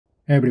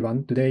Hey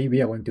everyone, today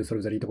we are going to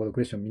solve the LeetCode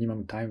question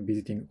minimum time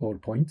visiting all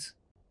points.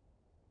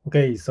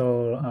 Okay,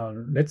 so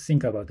let's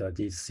think about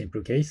this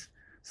simple case.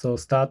 So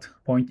start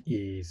point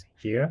is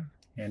here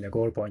and the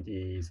goal point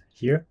is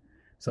here.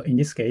 So in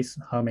this case,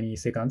 how many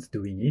seconds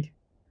do we need?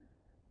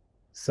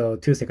 So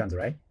 2 seconds,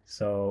 right?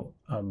 So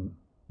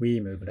we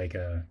move like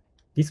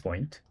this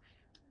point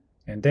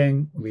and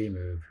then we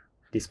move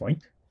this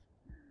point.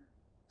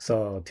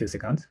 So 2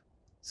 seconds.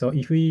 So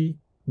if we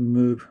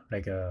move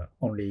like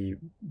only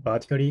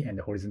vertically and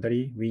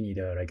horizontally, we need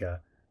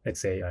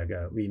let's say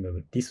we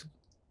move this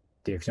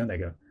direction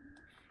like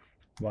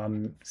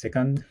 1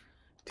 second,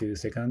 2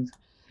 seconds,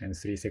 and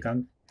 3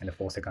 seconds, and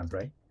 4 seconds,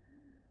 right?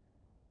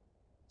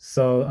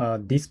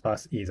 So this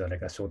path is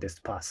like a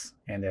shortest path,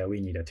 and we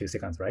need 2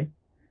 seconds, right?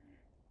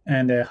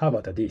 And how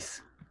about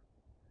this?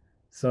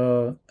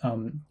 So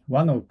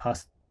one of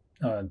path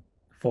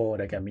for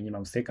like a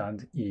minimum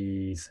second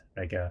is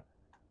like a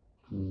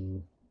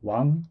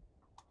 1,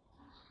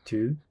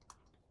 2,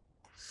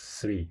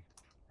 3,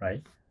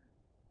 right?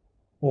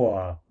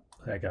 Or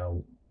like a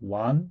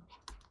 1,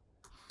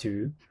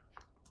 2,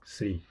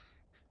 3,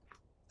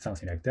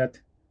 something like that.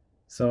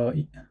 So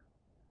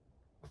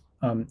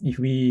if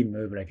we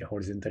move like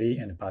horizontally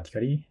and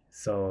vertically,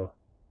 so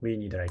we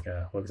need like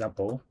for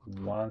example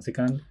 1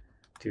 second,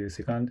 2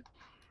 seconds,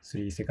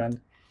 3 seconds,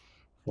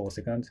 4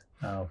 seconds,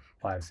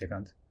 5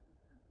 seconds.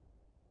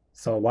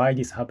 So why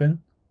this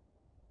happen?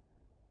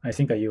 I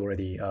think you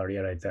already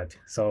realized that.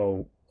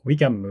 So we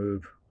can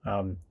move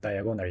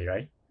diagonally,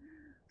 right?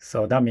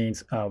 So that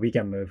means we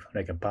can move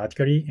like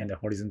vertically and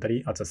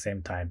horizontally at the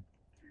same time.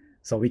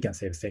 So we can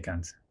save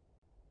seconds.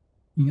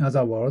 In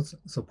other words,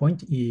 so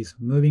point is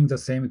moving the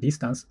same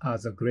distance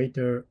as a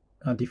greater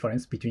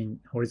difference between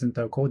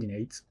horizontal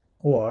coordinates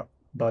or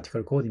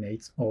vertical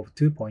coordinates of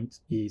 2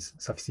 points is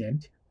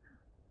sufficient.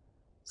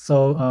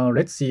 So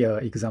let's see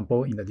an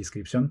example in the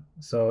description.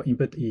 So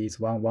input is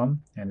 1,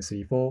 1, and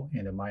 3, 4,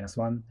 and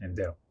 -1 and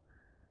 0.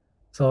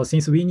 So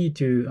since we need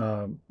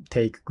to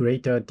take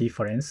greater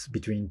difference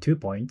between 2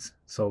 points,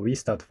 so we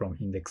start from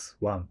index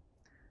 1,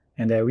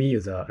 and then we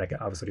use like an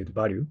absolute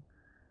value.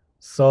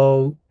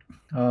 So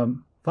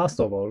first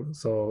of all,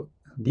 so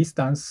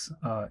distance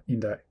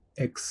in the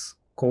x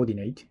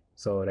coordinate,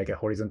 so like a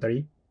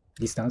horizontally,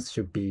 distance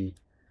should be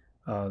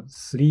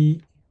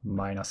 3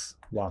 minus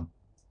 1,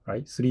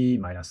 right? 3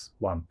 minus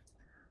 1.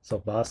 So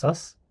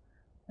versus,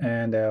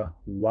 and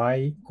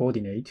y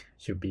coordinate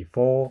should be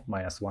 4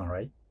 minus 1,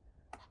 right?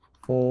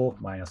 4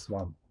 minus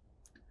 1.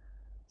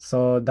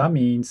 So that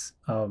means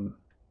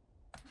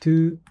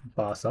 2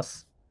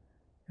 versus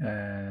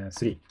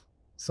 3.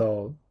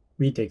 So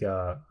we take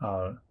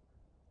a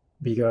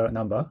bigger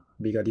number,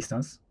 bigger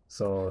distance.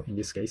 So in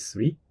this case,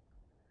 3.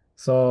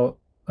 So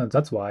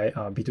that's why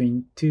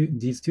between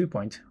these 2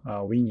 points,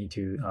 we need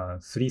to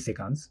 3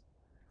 seconds.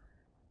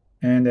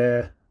 And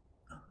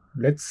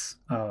let's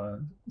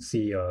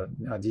see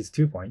these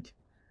 2 points.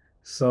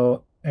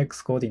 So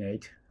x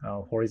coordinate,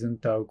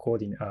 horizontal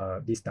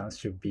coordinate distance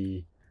should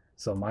be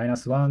so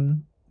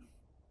 -1,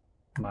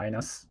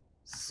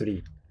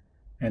 -3,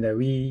 and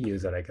we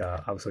use like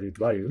a absolute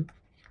value.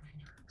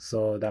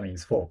 So that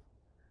means 4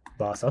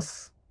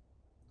 versus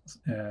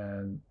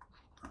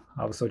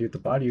absolute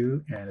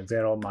value and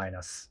 0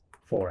 minus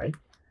 4, right?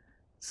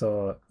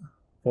 So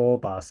 4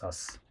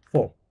 versus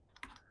 4.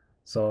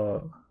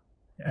 So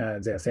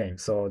they're same.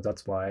 So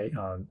that's why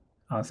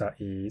answer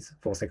is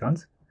 4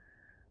 seconds.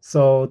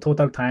 So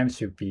total time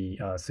should be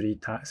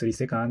 3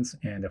 seconds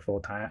and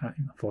 4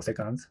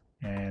 seconds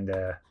and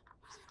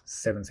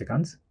 7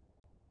 seconds.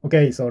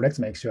 Okay, so let's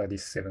make sure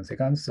this 7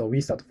 seconds. So we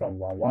start from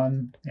 1,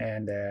 1,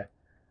 and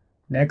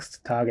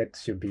next target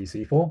should be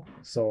 3, 4.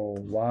 So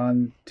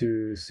 1,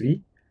 2,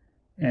 3,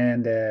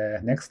 and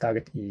next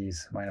target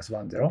is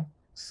 -1, 0.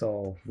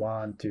 So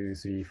 1, 2,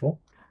 3, 4.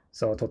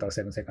 So total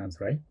 7 seconds,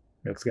 right?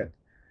 Looks good.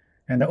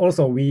 And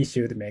also we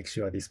should make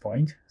sure this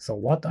point. So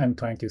what I'm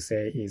trying to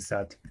say is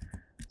that,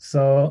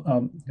 so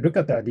look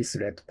at this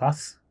red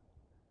path.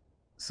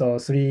 So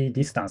 3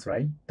 distance,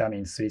 right? That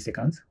means 3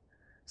 seconds.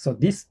 So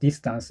this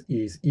distance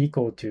is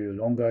equal to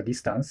longer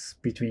distance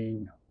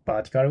between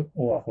vertical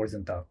or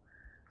horizontal.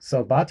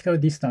 So vertical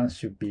distance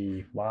should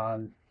be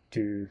 1,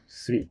 2,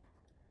 3.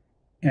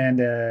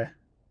 And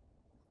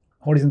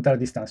horizontal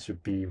distance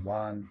should be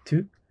 1,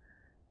 2.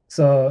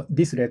 So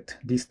this red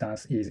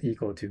distance is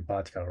equal to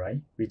vertical,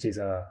 right? Which is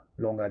a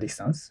longer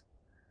distance.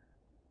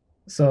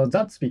 So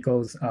that's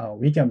because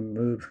we can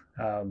move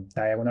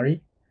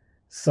diagonally.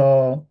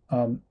 So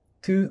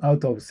 2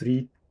 out of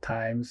 3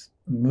 times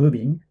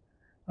moving.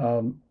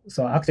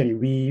 So actually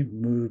we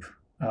move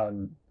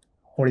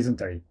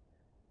horizontally.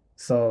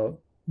 So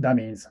that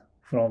means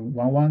from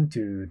 1, 1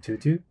 to 2,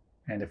 2,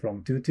 and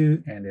from 2,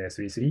 2 and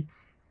 3, 3.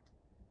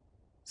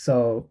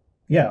 So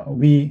yeah,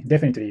 we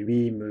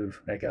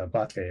move like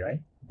vertically,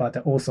 right? But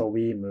also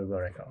we move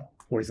like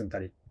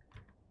horizontally.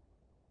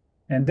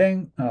 And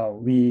then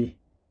we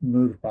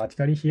move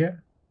vertically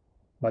here,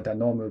 but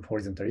no move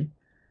horizontally.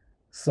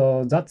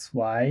 So that's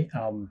why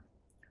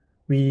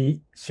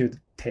we should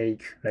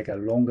take like a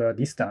longer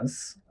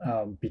distance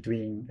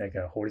between like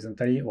a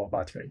horizontally or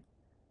vertically.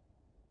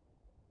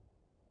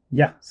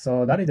 Yeah,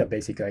 so that is the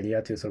basic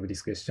idea to solve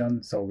this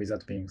question. So with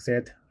that being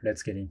said,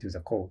 let's get into the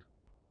code.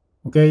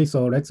 Okay,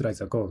 so let's write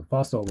the code.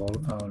 First of all,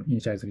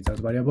 initialize result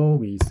variable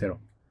with 0.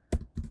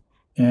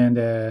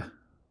 And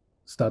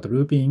start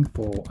looping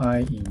for I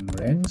in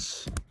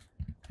range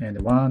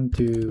and 1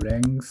 to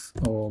length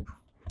of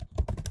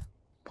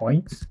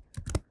points.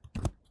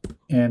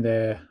 And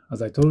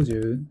as I told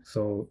you,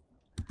 so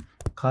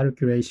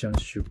calculation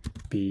should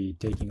be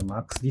taking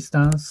max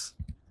distance.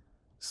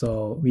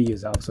 So we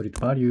use absolute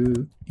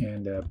value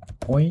and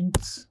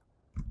points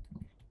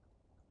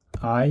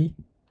I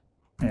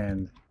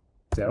and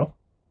 0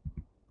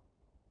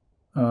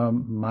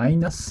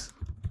 minus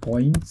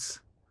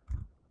points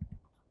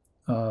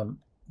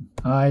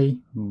I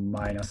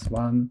minus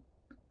 1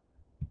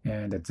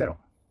 and 0.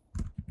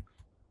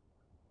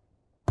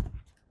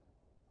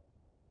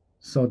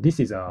 So this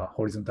is a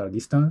horizontal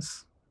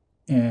distance.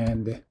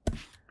 And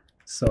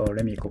so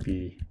let me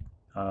copy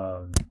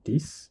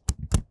this.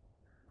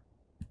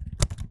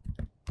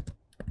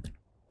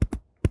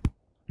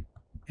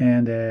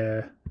 And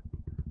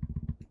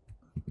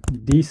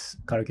this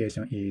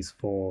calculation is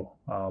for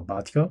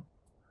vertical.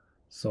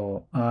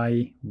 So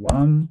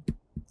I1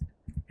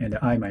 and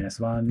I minus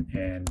 1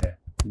 and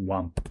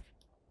 1.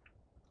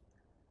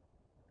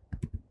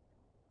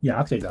 Yeah,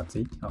 actually that's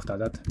it. After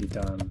that,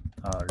 return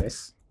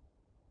less.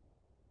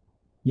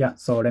 Yeah,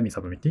 so let me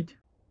submit it.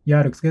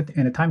 Yeah, looks good.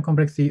 And the time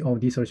complexity of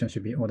this solution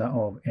should be order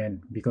of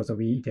n because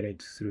we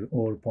iterate through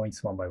all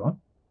points one by one.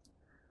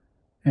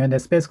 And the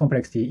space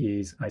complexity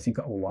is, I think,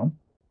 O1.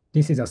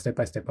 This is a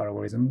step-by-step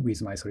algorithm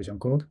with my solution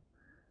code.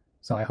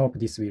 So I hope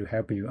this will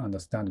help you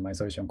understand my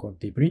solution code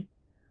deeply.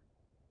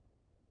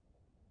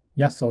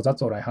 Yeah, so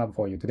that's all I have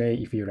for you today.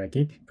 If you like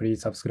it,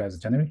 please subscribe to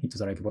the channel, hit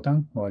the like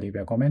button, or leave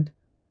a comment.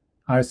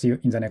 I'll see you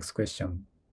in the next question.